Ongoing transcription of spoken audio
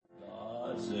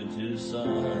Sent his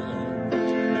son.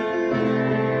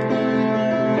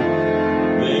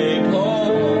 They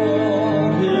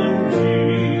called him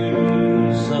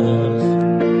Jesus.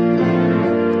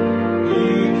 He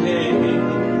came to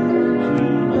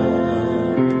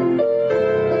love.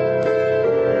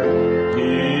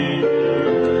 Heal and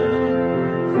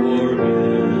forgive.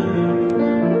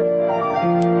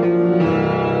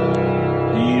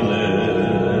 He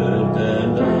lived and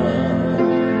died.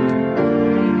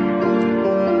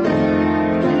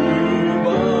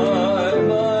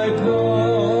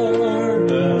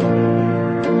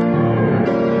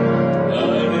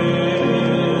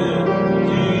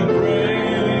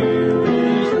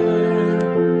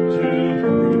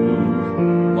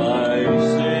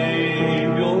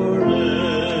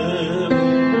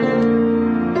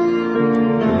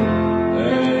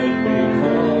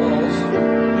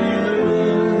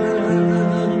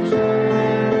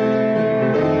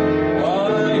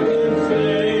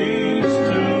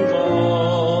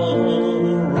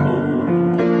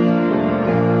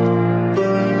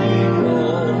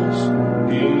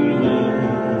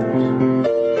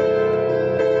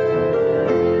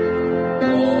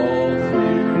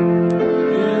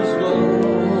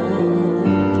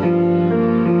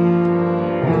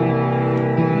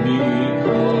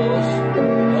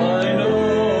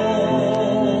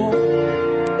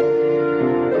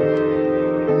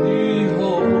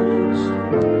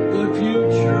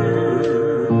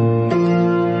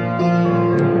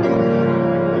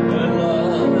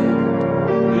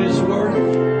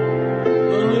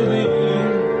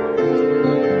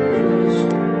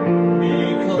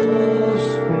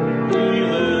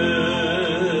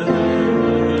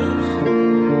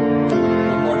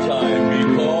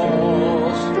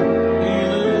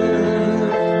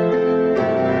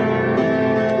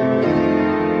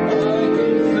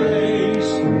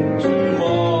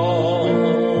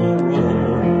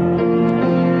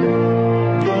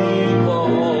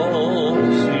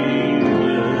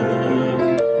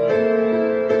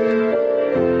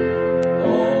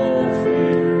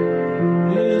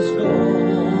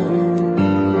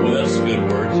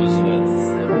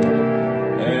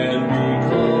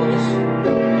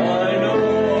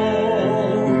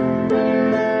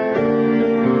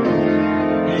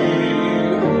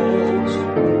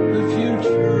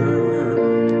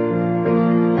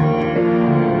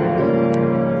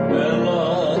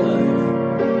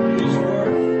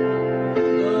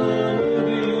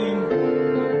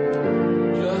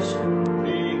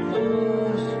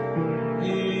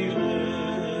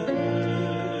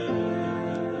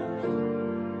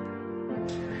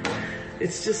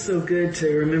 It's just so good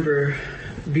to remember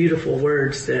beautiful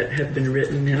words that have been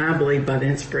written, and I believe by the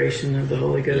inspiration of the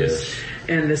Holy Ghost. Yes.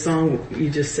 And the song you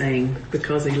just sang,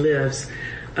 Because He Lives,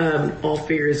 all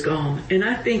fear is gone. And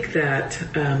I think that,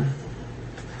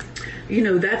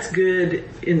 that's good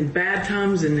in bad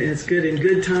times and it's good in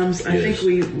good times. I think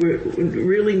we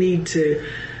really need to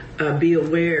be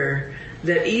aware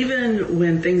that even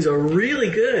when things are really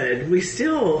good, we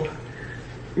still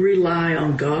rely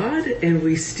on God, and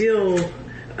we still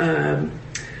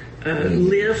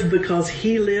live because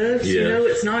He lives. Yes. You know,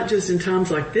 it's not just in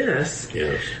times like this,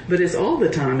 but it's all the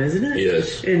time, isn't it?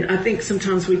 Yes. And I think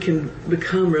sometimes we can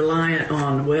become reliant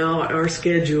on, our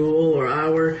schedule or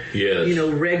our,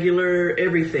 regular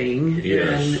everything,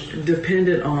 and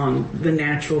dependent on the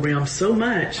natural realm so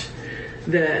much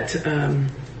that,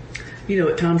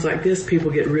 at times like this,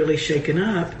 people get really shaken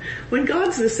up. When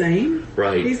God's the same.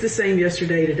 Right. He's the same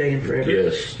yesterday, today, and forever.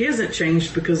 Yes. He hasn't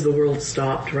changed because the world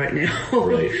stopped right now.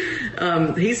 Right.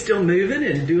 He's still moving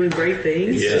and doing great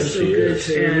things. Yes, He is.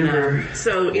 And,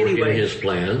 so anyway. Working His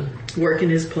plan. Working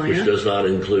His plan. Which does not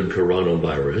include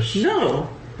coronavirus. No,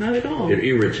 not at all. It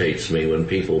irritates me when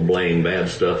people blame bad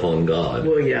stuff on God.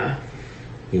 Well, yeah.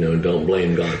 Don't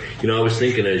blame God. I was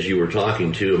thinking as you were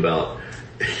talking too about,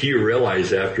 you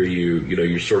realize after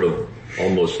you're sort of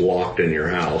almost locked in your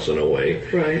house in a way.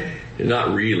 Right.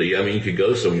 Not really. I mean, you could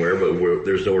go somewhere, but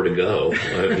there's nowhere to go,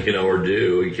 or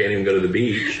do. You can't even go to the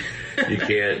beach. You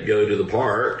can't go to the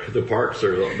park. The parks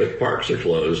are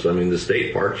closed. I mean, the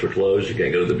state parks are closed. You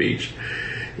can't go to the beach.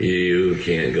 You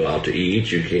can't go out to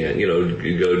eat. You can't, you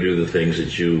go do the things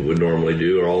that you would normally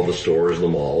do, or all the stores, the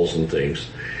malls and things.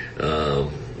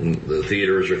 The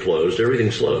theaters are closed.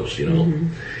 Everything's closed, Mm-hmm.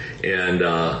 And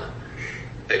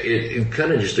it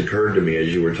kind of just occurred to me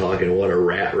as you were talking, what a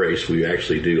rat race we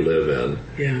actually do live in.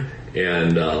 Yeah.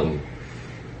 And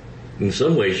in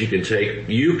some ways we can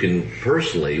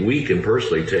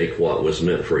personally take what was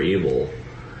meant for evil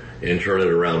and turn it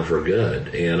around for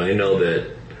good. And I know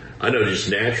that I know just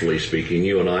naturally speaking,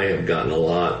 you and I have gotten a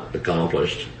lot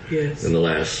accomplished in the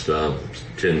last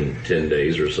 10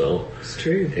 days or so. It's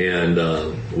true. And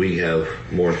we have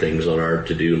more things on our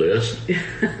to-do list.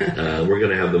 We're going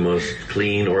to have the most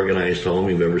clean, organized home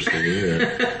you've ever seen.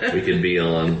 We could be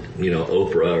on,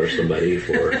 Oprah or somebody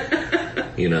for,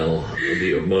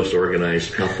 the most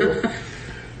organized couple.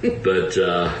 But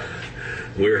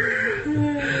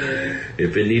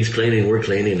if it needs cleaning, we're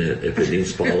cleaning it. If it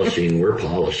needs polishing, we're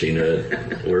polishing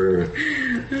it. We're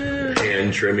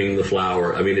hand trimming the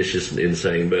flower. I mean, it's just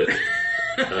insane, but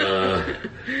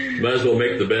might as well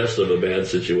make the best of a bad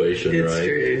situation, it's right?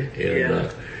 True.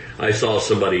 And I saw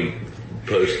somebody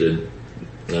posted,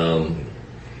 said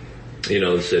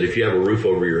if you have a roof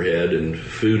over your head and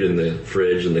food in the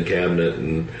fridge and the cabinet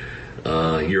and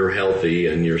you're healthy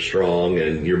and you're strong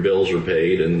and your bills are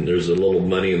paid and there's a little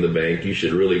money in the bank, you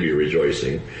should really be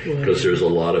rejoicing, because there's a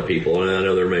lot of people, and I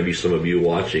know there may be some of you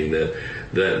watching that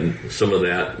some of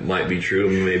that might be true,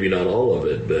 maybe not all of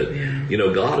it, but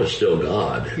God is still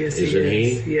God, isn't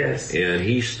He? Yes. And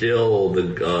He's still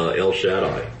the El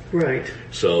Shaddai. Right.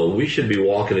 So we should be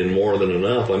walking in more than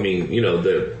enough. I mean, at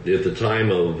the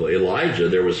time of Elijah,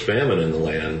 there was famine in the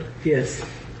land. Yes.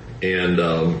 And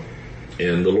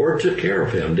the Lord took care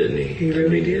of him, didn't He? He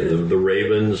really did. The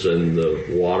ravens and the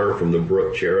water from the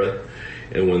brook Cherith.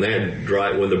 And when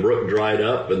the brook dried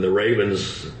up and the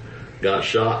ravens got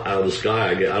shot out of the sky,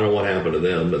 I don't know what happened to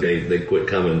them, but they quit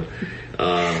coming.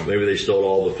 Maybe they stole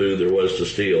all the food there was to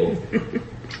steal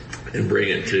and bring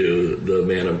it to the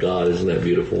man of God. Isn't that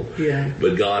beautiful? Yeah.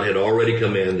 But God had already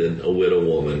commanded a widow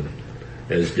woman,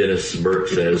 as Dennis Burke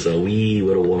says, a wee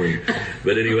widow woman.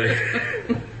 But anyway...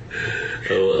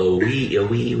 a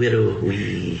wee widow,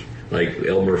 like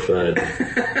Elmer Fudd.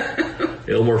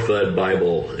 Elmer Fudd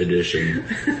Bible edition.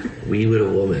 Wee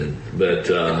widow woman. But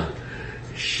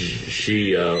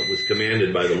she was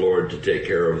commanded by the Lord to take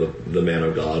care of the man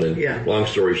of God. And long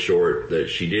story short, that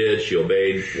she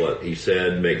obeyed what He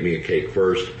said, make me a cake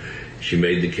first. She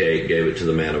made the cake, gave it to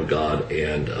the man of God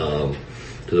and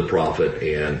to the prophet,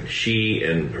 and she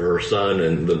and her son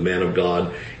and the man of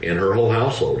God and her whole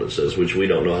household, it says, which we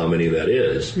don't know how many that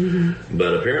is,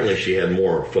 but apparently she had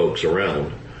more folks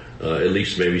around, at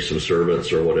least maybe some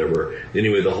servants or whatever.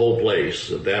 Anyway, the whole place,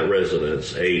 that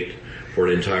residence, ate for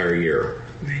an entire year.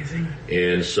 Amazing.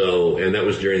 And that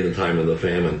was during the time of the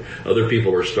famine. Other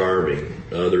people were starving.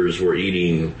 Others were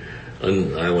eating,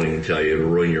 I won't even tell you, it'll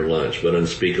ruin your lunch, but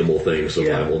unspeakable things. The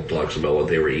Bible talks about what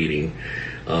they were eating.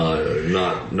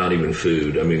 Not even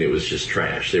food. I mean, it was just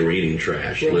trash. They were eating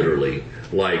trash, literally,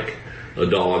 like a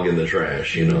dog in the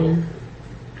trash, and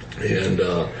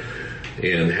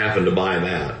happened to buy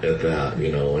that at that,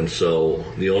 and so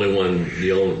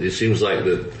it seems like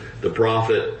the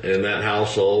prophet and that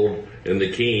household and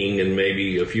the king and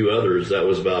maybe a few others, that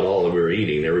was about all that we were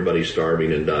eating. Everybody's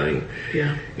starving and dying.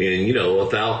 Yeah. And,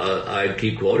 I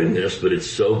keep quoting this, but it's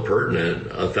so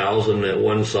pertinent. 1,000 at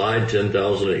one side,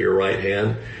 10,000 at your right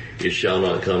hand, it shall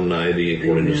not come nigh thee,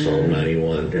 according to Psalm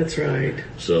 91. That's right.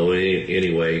 So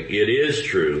anyway, it is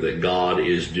true that God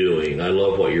is doing, I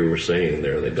love what you were saying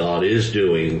there, that God is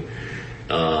doing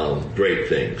great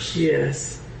things.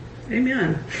 Yes.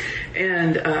 Amen.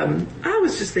 And I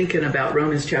was just thinking about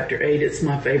Romans chapter 8. It's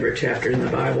my favorite chapter in the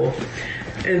Bible.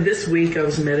 And this week I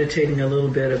was meditating a little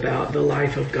bit about the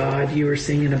life of God. You were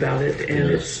singing about it. And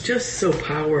it's just so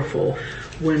powerful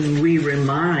when we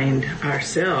remind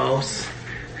ourselves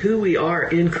who we are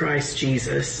in Christ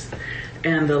Jesus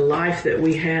and the life that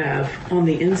we have on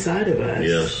the inside of us.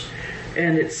 Yes.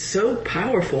 And it's so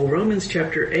powerful. Romans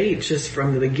chapter 8, just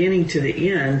from the beginning to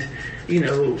the end,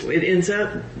 it ends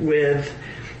up with,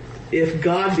 if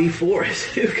God be for us,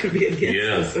 who can be against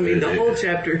us? I mean, the whole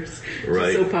chapter is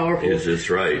so powerful. It's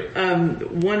right.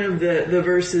 One of the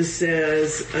verses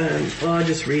says, I'll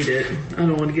just read it. I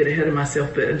don't want to get ahead of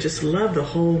myself, but I just love the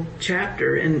whole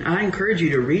chapter, and I encourage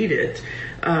you to read it.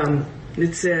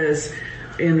 It says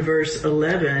in verse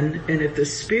 11, and if the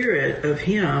Spirit of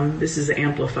Him, this is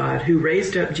amplified, who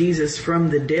raised up Jesus from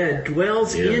the dead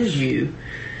dwells in you,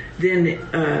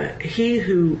 then He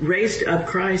who raised up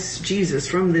Christ Jesus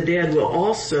from the dead will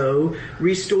also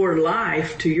restore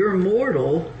life to your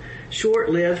mortal,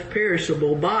 short-lived,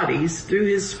 perishable bodies through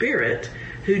His Spirit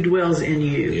who dwells in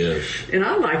you. Yes. And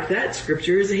I like that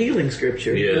scripture as a healing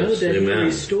scripture. Yes, that amen. He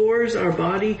restores our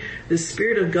body. The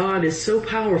Spirit of God is so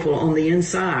powerful on the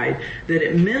inside that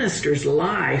it ministers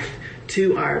life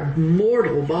to our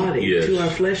mortal body, to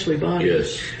our fleshly body.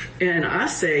 Yes. And I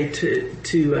say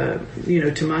to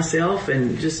myself,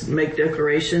 and just make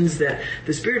declarations that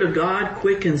the Spirit of God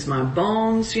quickens my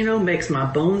bones, makes my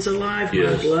bones alive,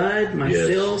 my blood, my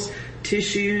cells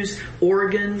tissues,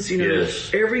 organs,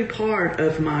 yes. every part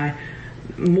of my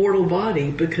mortal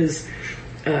body, because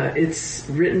it's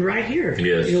written right here.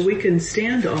 Yes. We can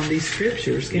stand on these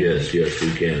scriptures. Yes,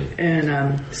 we can.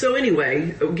 And so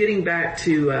anyway, getting back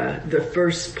to the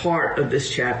first part of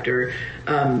this chapter,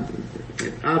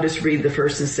 I'll just read the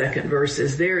first and second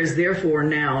verses. There is therefore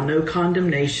now no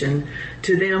condemnation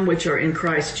to them which are in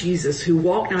Christ Jesus, who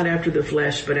walk not after the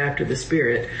flesh, but after the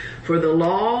Spirit. For the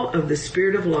law of the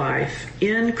Spirit of life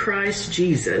in Christ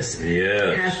Jesus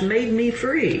hath made me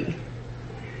free.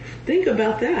 Think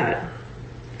about that.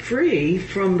 Free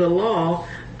from the law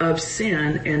of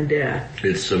sin and death.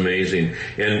 It's amazing.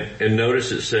 And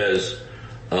notice it says,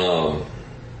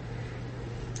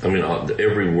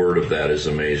 every word of that is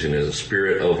amazing. Is the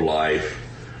Spirit of life.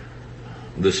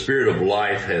 The Spirit of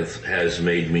life has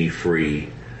made me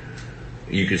free.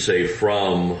 You could say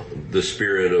from the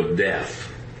spirit of death.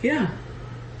 Yeah.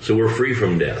 So we're free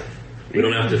from death. We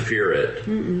don't have to fear it.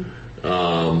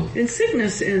 And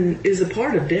sickness is a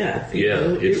part of death.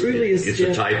 It really is. It's death.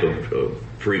 A type of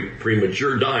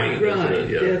premature dying, right? Isn't it?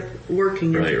 Yeah. Death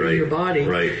working in your body,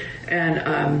 right?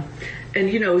 And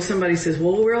somebody says,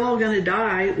 "Well, we're all going to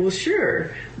die." Well,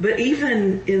 sure, but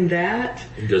even in that,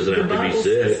 it doesn't have to be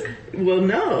sick. Well,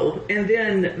 no. And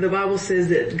then the Bible says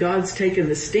that God's taken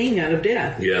the sting out of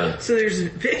death. Yeah. So there's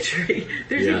victory.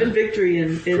 There's even victory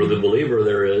in for the believer.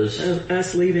 There is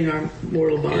us leaving our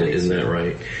mortal bodies. Isn't that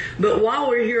right? But while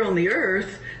we're here on the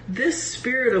earth, this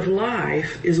Spirit of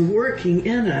life is working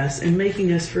in us and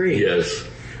making us free. Yes.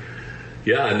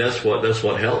 Yeah, and that's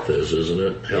what health is, isn't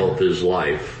it? Health is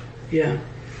life. Yeah.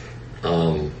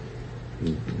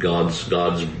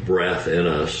 God's breath in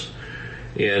us.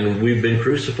 And we've been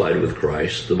crucified with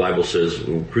Christ. The Bible says,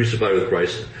 crucified with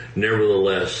Christ,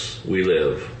 nevertheless we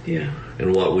live. Yeah.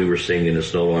 And what we were singing,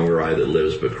 it's no longer I that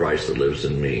lives, but Christ that lives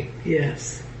in me.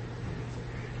 Yes.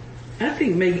 I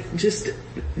think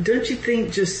don't you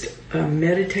think just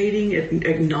meditating,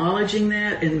 acknowledging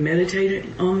that and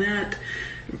meditating on that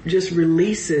just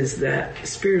releases that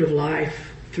Spirit of life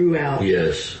throughout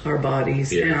our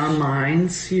bodies and our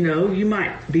minds. You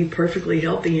might be perfectly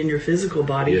healthy in your physical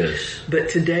body, but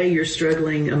today you're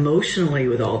struggling emotionally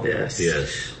with all this.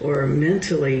 Or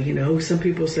mentally, some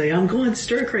people say, I'm going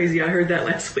stir crazy. I heard that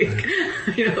last week.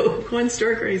 Going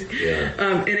stir crazy.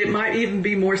 And it might even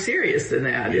be more serious than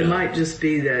that. It might just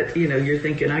be that, you're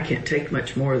thinking, I can't take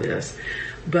much more of this.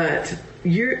 But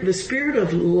the Spirit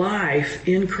of life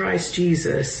in Christ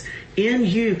Jesus in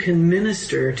you can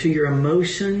minister to your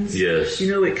emotions. Yes.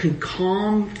 It can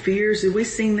calm fears. Did we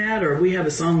sing that? Or we have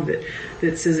a song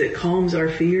that says it calms our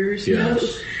fears.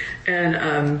 Yes.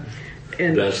 And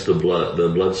that's the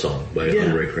blood song by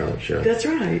Andre Crouch. Yeah. That's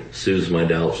right. Soothes my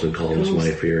doubts and calms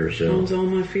my fears. Yeah. Calms all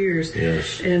my fears.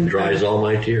 Yes. And dries all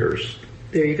my tears.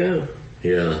 There you go.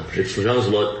 Yeah. It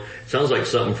sounds like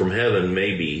something from heaven,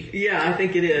 maybe. Yeah, I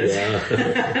think it is.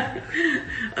 Yeah.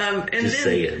 Just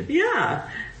saying. Yeah.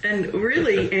 And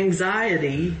really,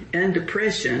 anxiety and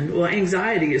depression,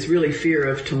 anxiety is really fear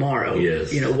of tomorrow.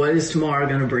 Yes. What is tomorrow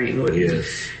going to bring?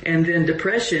 Yes. And then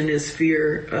depression is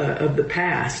fear of the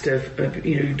past, of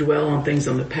you dwell on things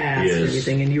on the past and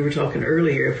everything. And you were talking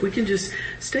earlier, if we can just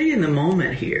stay in the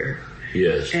moment here.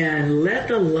 Yes. And let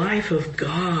the life of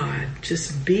God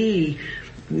just be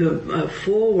the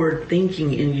forward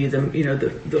thinking in you,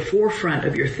 the forefront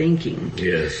of your thinking.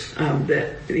 Yes.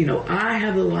 That, I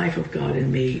have the life of God in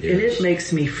me, and it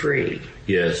makes me free.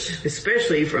 Yes.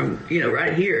 Especially from,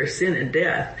 right here, sin and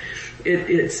death.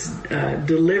 It's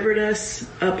delivered us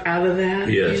up out of that.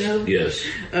 Yes. Yes.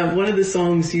 One of the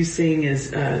songs you sing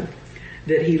is that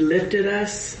He lifted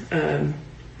us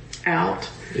out.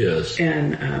 Yes.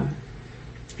 And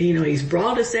He's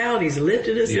brought us out. He's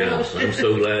lifted us out. Yes, I'm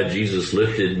so glad Jesus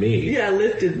lifted me. Yeah,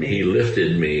 lifted me. He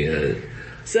lifted me.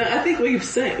 So I think we've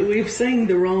sang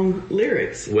the wrong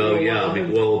lyrics. Well,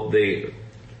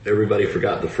 everybody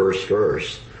forgot the first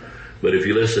verse. But if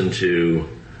you listen to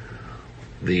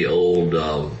the old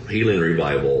Healing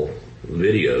Revival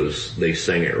videos, they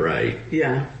sang it right.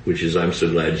 Yeah. Which is, I'm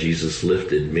so glad Jesus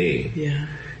lifted me. Yeah.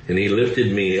 And He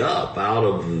lifted me up out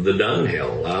of the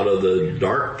dunghill, out of the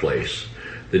dark place.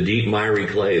 The deep miry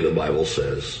clay, the Bible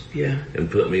says. Yeah.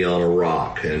 And put me on a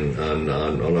rock and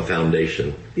on a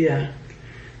foundation. Yeah.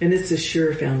 And it's a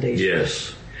sure foundation.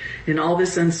 Yes. In all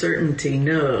this uncertainty,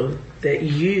 know that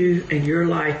you and your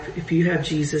life, if you have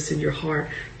Jesus in your heart,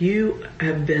 you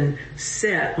have been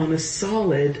set on a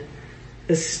solid,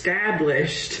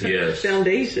 established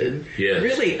foundation. Yes.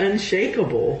 Really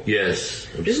unshakable. Yes,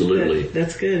 absolutely.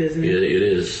 That's good, isn't it? It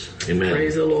is. Amen.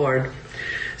 Praise the Lord.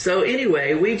 So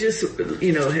anyway, we just,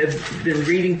 have been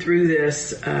reading through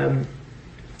this,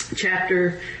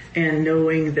 chapter, and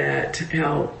knowing that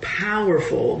how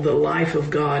powerful the life of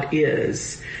God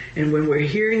is. And when we're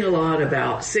hearing a lot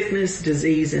about sickness,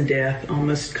 disease, and death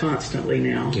almost constantly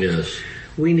now, yes,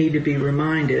 we need to be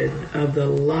reminded of the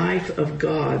life of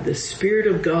God, the Spirit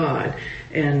of God.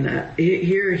 And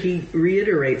here he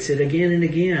reiterates it again and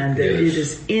again, that it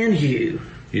is in you.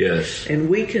 Yes. And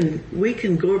we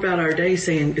can go about our day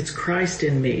saying, it's Christ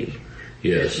in me.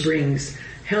 Yes. It brings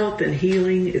health and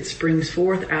healing. It springs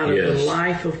forth out of the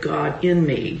life of God in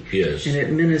me. Yes. And it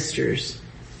ministers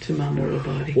to my mortal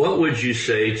body. What would you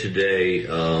say today,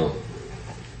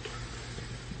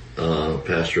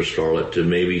 Pastor Scarlett, to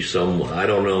maybe some, I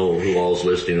don't know who all's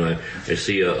listening. I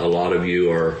see a lot of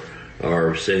you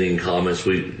are sending comments.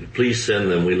 Please send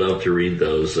them. We love to read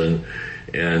those and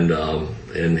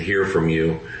hear from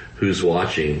you who's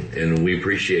watching. And we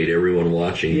appreciate everyone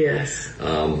watching. Yes.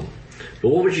 But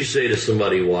what would you say to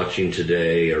somebody watching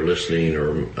today or listening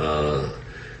or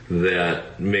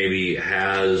that maybe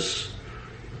has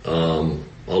a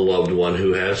loved one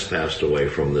who has passed away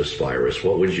from this virus?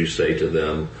 What would you say to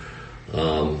them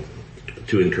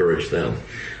to encourage them?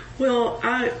 Well,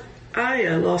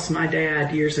 I lost my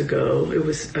dad years ago. It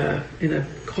was in a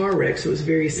car wreck, so it was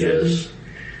very sudden. Yes.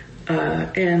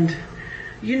 And,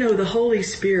 you know, the Holy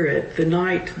Spirit, the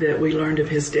night that we learned of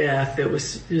his death, it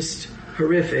was just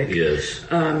horrific. Yes.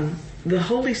 The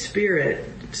Holy Spirit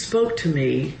spoke to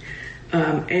me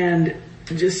and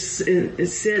just it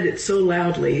said it so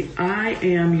loudly, I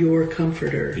am your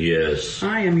comforter. Yes.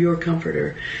 I am your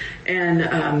comforter. And,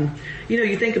 you know,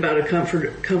 you think about a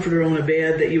comforter on a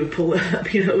bed that you would pull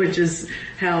up, you know, which is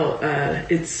how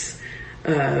it's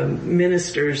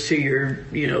ministers to your,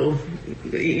 you know,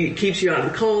 it keeps you out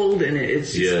of the cold, and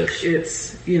it's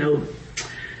you know,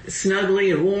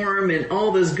 snuggly and warm and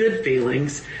all those good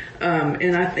feelings.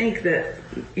 And I think that,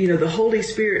 you know, the Holy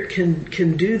Spirit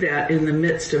can do that in the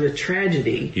midst of a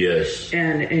tragedy. Yes.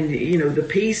 And you know, the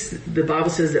peace, the Bible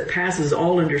says, that passes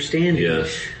all understanding.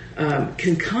 Yes.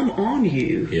 Can come on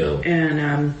you. Yeah.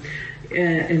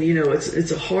 And you know,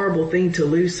 it's a horrible thing to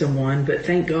lose someone, but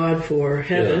thank God for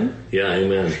heaven. Yeah.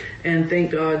 Amen. And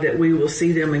thank God that we will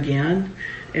see them again.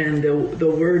 And the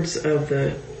words of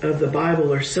the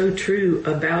Bible are so true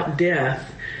about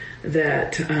death,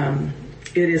 that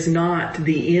it is not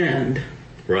the end.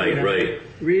 Right, you know? right.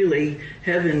 Really,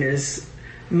 heaven is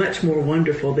much more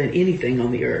wonderful than anything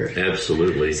on the earth.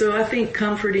 Absolutely. So I think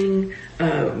comforting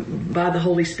by the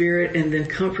Holy Spirit, and then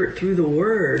comfort through the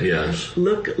Word. Yes.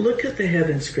 Look at the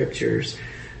heaven scriptures.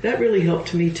 That really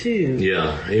helped me too.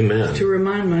 Yeah. Amen. To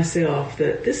remind myself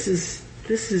that this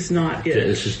is not it.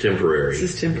 This is temporary.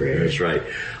 This is temporary. That's right.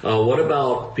 What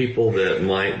about people that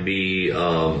might be,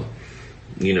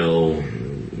 you know,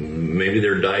 maybe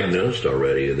they're diagnosed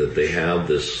already that they have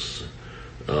this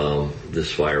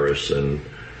virus, and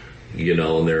you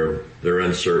know, and they're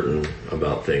uncertain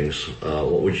about things.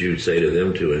 What would you say to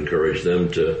them to encourage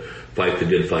them to fight the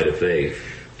good fight of faith?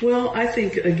 Well, I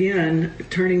think, again,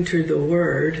 turning to the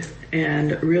Word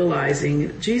and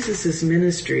realizing Jesus'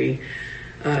 ministry,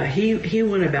 he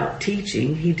went about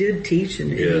teaching. He did teach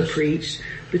and he preached,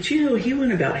 but you know, he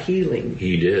went about healing.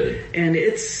 He did. And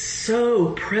it's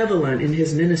so prevalent in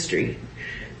his ministry.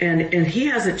 And he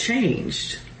hasn't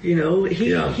changed. You know,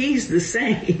 he's the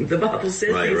same. The Bible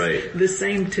says he's the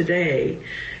same today.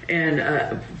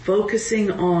 And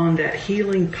focusing on that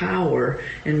healing power,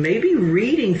 and maybe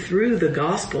reading through the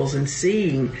Gospels and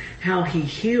seeing how he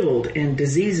healed and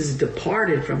diseases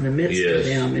departed from the midst of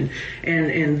them.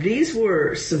 And these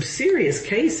were some serious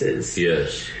cases.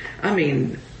 Yes. I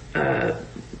mean,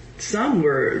 some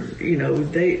were, you know,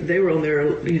 they were on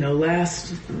their, you know,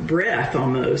 last breath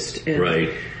almost. And,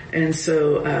 and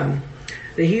so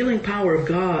the healing power of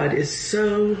God is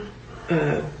so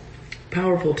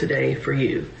powerful today for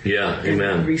you. Yeah, and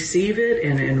amen. Receive it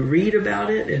and read about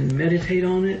it and meditate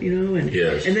on it, you know. And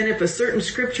then if a certain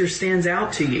scripture stands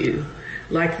out to you,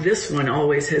 like this one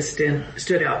always has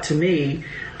stood out to me,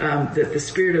 that the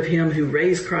Spirit of Him who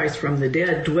raised Christ from the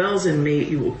dead dwells in me.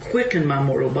 You will quicken my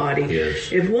mortal body.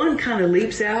 Yes. If one kind of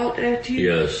leaps out at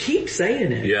you, keep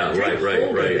saying it. Yeah, Take hold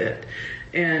of right. it.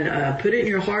 And put it in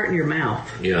your heart and your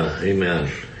mouth. Yeah, amen.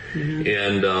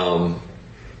 And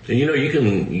you know,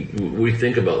 we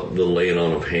think about the laying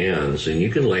on of hands, and you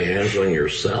can lay hands on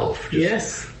yourself.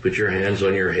 Just put your hands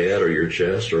on your head or your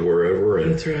chest or wherever,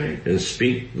 and that's right. And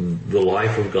speak the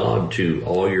life of God to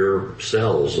all your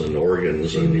cells and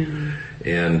organs, and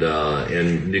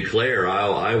declare,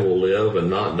 I will live and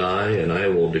not die, and I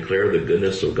will declare the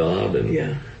goodness of God,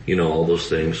 and you know, all those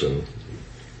things, and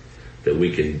that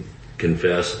we can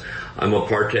confess. I'm a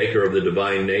partaker of the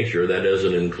divine nature. That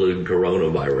doesn't include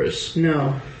coronavirus.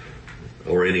 No.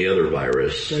 or any other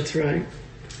virus. That's right.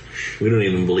 We don't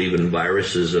even believe in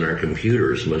viruses in our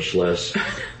computers, much less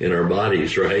in our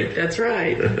bodies, right? That's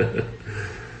right.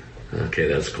 Okay,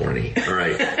 that's corny. All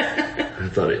right. I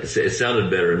thought it sounded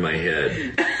better in my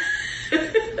head.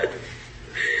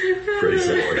 Praise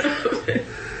the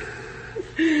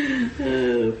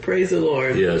Lord. Praise the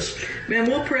Lord. Yes. Man,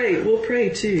 we'll pray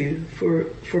too for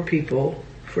people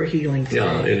for healing today.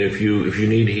 Yeah, and if you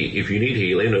need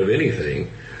healing of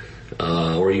anything,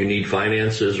 or you need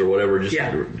finances or whatever, just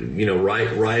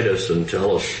write us and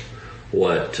tell us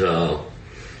what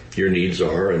your needs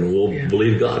are, and we'll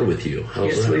believe God with you.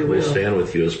 How's that? We'll stand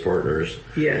with you as partners.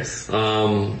 Yes.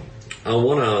 I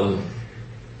want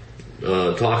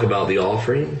to talk about the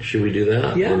offering. Should we do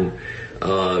that? Yeah. And,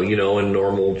 in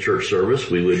normal church service,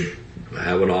 we would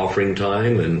have an offering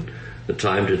time and the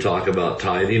time to talk about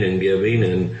tithing and giving.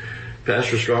 And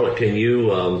Pastor Scarlett, can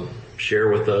you share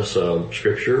with us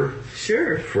scripture?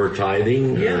 Sure. For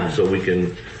tithing? Yeah. So we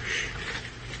can,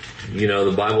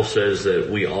 the Bible says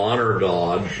that we honor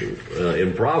God,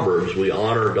 in Proverbs, we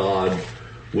honor God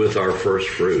with our first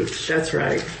fruits. That's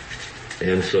right.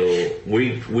 And so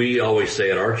we always say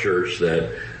at our church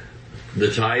that the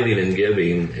tithing and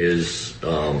giving is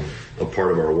a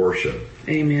part of our worship.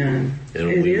 Amen. And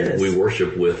it is. We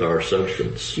worship with our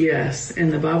substance. Yes,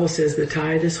 and the Bible says the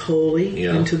tithe is holy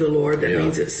unto the Lord. That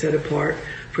means it's set apart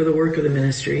for the work of the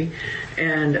ministry.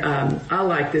 And I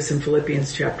like this in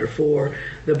Philippians chapter 4.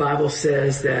 The Bible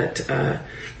says that,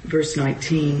 verse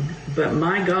 19, "But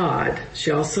my God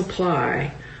shall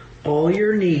supply all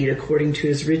your need according to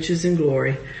his riches and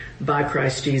glory by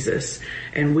Christ Jesus."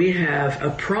 And we have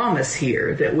a promise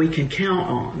here that we can count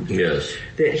on. Yes.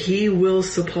 That he will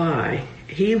supply.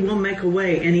 He will make a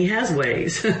way, and he has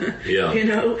ways. Yeah.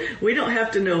 We don't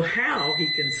have to know how he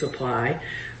can supply,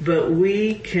 but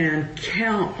we can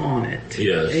count on it.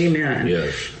 Yes. Amen.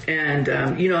 Yes. And,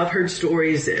 I've heard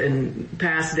stories in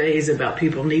past days about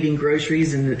people needing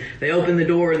groceries, and they open the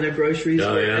door and their groceries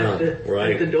are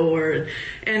at the door.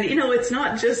 And, it's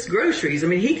not just groceries. I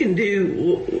mean, he can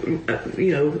do,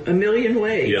 a million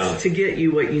ways to get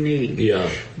you what you need. Yeah.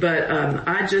 But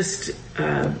I just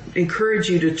encourage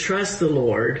you to trust the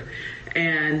Lord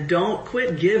and don't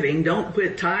quit giving, don't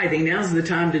quit tithing. Now's the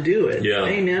time to do it. Yeah.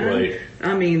 Amen. Right.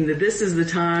 I mean, this is the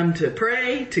time to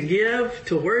pray, to give,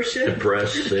 to worship. To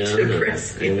press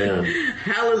in. Amen.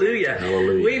 Hallelujah.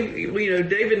 Hallelujah. We,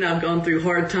 David and I have gone through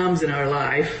hard times in our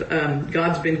life.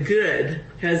 God's been good,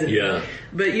 hasn't he? Yeah.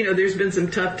 But, there's been some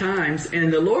tough times,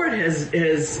 and the Lord has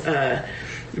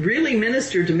really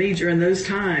ministered to me during those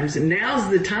times. And now's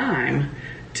the time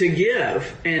to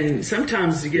give, and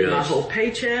sometimes to give my whole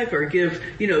paycheck, or give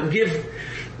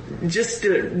just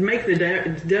to make the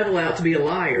devil out to be a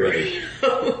liar. Right.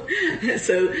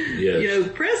 So,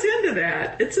 press into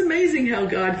that. It's amazing how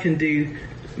God can do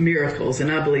miracles,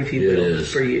 and I believe he will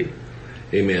for you.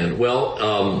 Amen.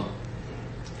 Well,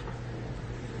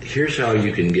 here's how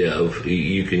you can give.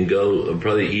 You can go,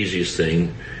 probably the easiest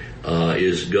thing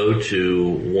is go to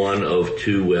one of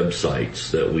two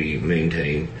websites that we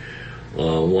maintain.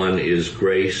 One is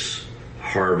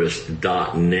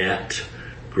graceharvest.net,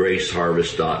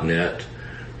 graceharvest.net,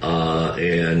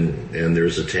 and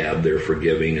there's a tab there for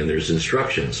giving, and there's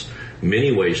instructions.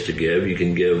 Many ways to give. You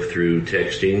can give through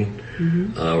texting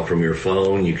from your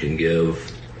phone. You can give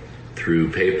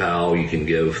through PayPal. You can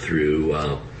give through,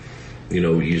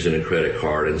 using a credit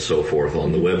card and so forth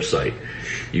on the website.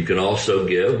 You can also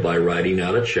give by writing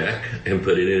out a check and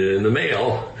putting it in the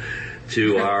mail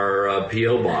to our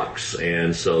P.O. box.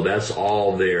 And so that's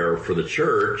all there for the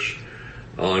church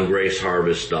on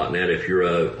graceharvest.net. If you're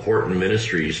a Horton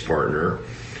Ministries partner,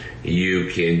 you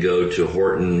can go to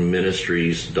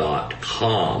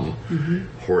hortonministries.com,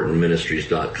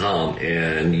 hortonministries.com,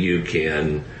 and you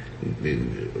can,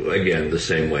 again, the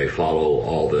same way, follow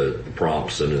all the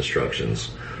prompts and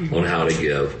instructions on how to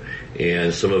give.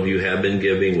 And some of you have been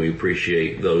giving. We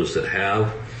appreciate those that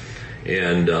have.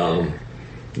 And,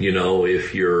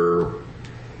 if you're,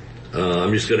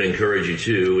 I'm just going to encourage you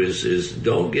too, is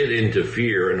don't get into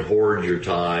fear and hoard your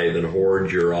tithe and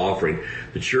hoard your offering.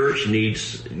 The church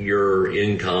needs your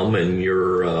income and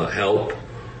your help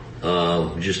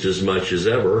just as much as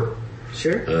ever.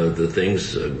 Sure. The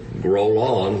things roll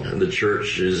on, and the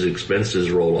church's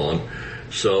expenses roll on.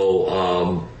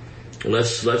 So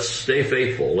let's stay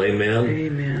faithful. Amen.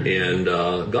 Amen. And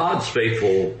God's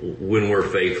faithful when we're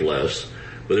faithless.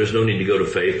 But there's no need to go to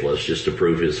faithless just to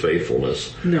prove his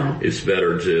faithfulness. No. It's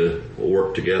better to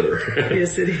work together.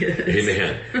 Yes, it is.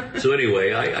 Amen. So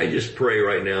anyway, I just pray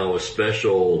right now a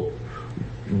special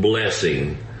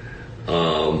blessing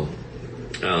and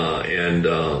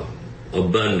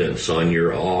abundance on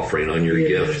your offering, on your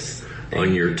gift,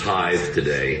 on your tithe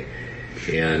today.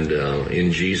 And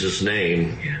in Jesus'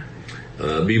 name,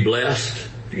 be blessed.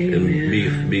 Amen.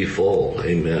 And be full.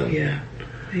 Amen. Yeah.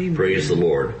 Amen. Praise the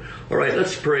Lord. All right,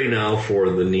 let's pray now for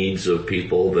the needs of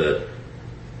people that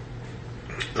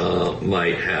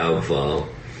might have,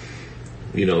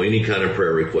 any kind of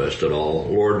prayer request at all.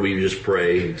 Lord, we just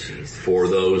pray for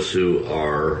those who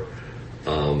are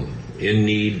in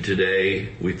need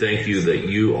today. We thank you that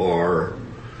you are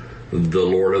the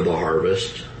Lord of the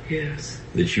harvest. Yes.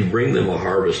 That you bring them a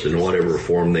harvest in whatever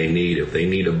form they need. If they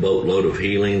need a boatload of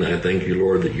healing, I thank you,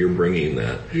 Lord, that you're bringing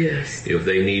that. Yes. If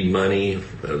they need money,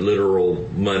 literal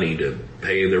money to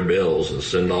pay their bills and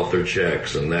send off their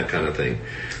checks and that kind of thing,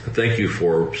 I thank you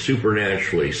for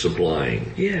supernaturally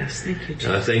supplying. Yes, thank you, Jesus.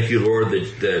 I thank you, Lord,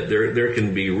 that there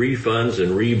can be refunds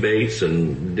and rebates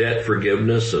and debt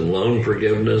forgiveness and loan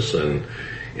forgiveness and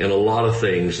a lot of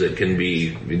things that can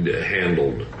be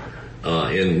handled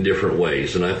in different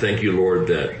ways. And I thank you, Lord,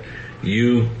 that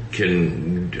you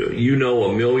know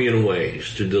a million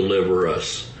ways to deliver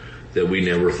us that we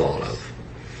never thought of.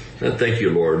 And thank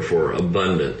you, Lord, for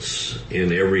abundance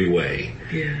in every way.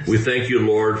 Yes. We thank you,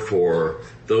 Lord, for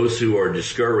those who are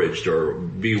discouraged or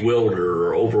bewildered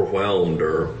or overwhelmed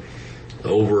or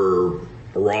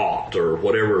overwrought or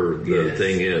whatever the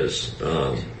thing is,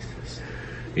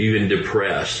 even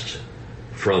depressed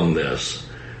from this.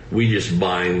 We just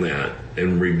bind that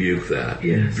and rebuke that.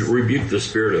 Yes. Rebuke the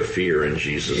spirit of fear in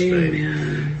Jesus'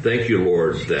 name. Thank you,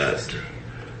 Lord, that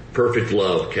perfect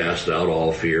love casts out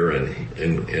all fear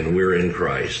and we're in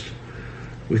Christ.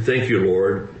 We thank you,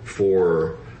 Lord,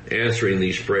 for answering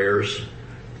these prayers.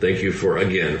 Thank you for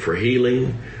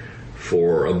healing,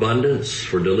 for abundance,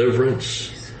 for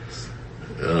deliverance,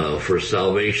 for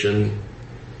salvation.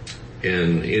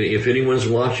 And if anyone's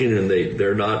watching and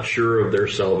they're not sure of their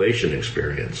salvation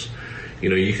experience,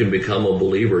 you can become a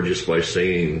believer just by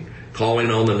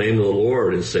calling on the name of the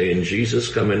Lord and saying,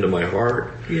 Jesus, come into my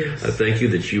heart. Yes. I thank you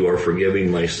that you are forgiving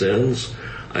my sins.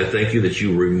 I thank you that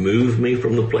you remove me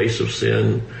from the place of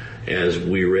sin, as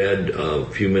we read a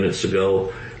few minutes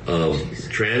ago,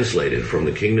 translated from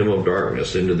the kingdom of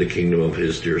darkness into the kingdom of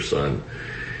his dear Son.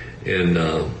 And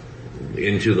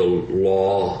into the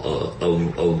law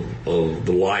of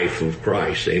the life of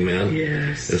Christ. Amen.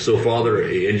 Yes. And so, Father,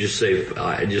 and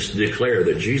I just declare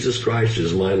that Jesus Christ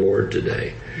is my Lord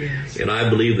today. Yes. And I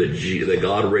believe that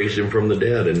God raised him from the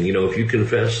dead. And if you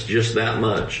confess just that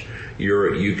much,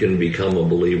 you can become a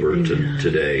believer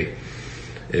today.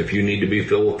 If you need to be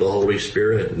filled with the Holy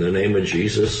Spirit, in the name of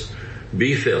Jesus,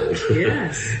 be filled.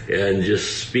 Yes. And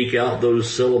just speak out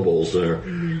those syllables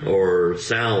or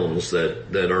sounds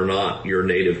that are not your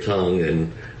native tongue,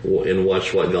 and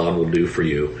watch what God will do for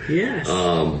you. Yes.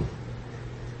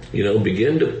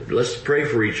 Let's pray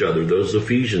for each other, those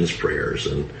Ephesians prayers,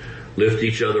 and lift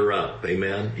each other up.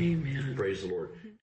 Amen. Amen. Praise the Lord.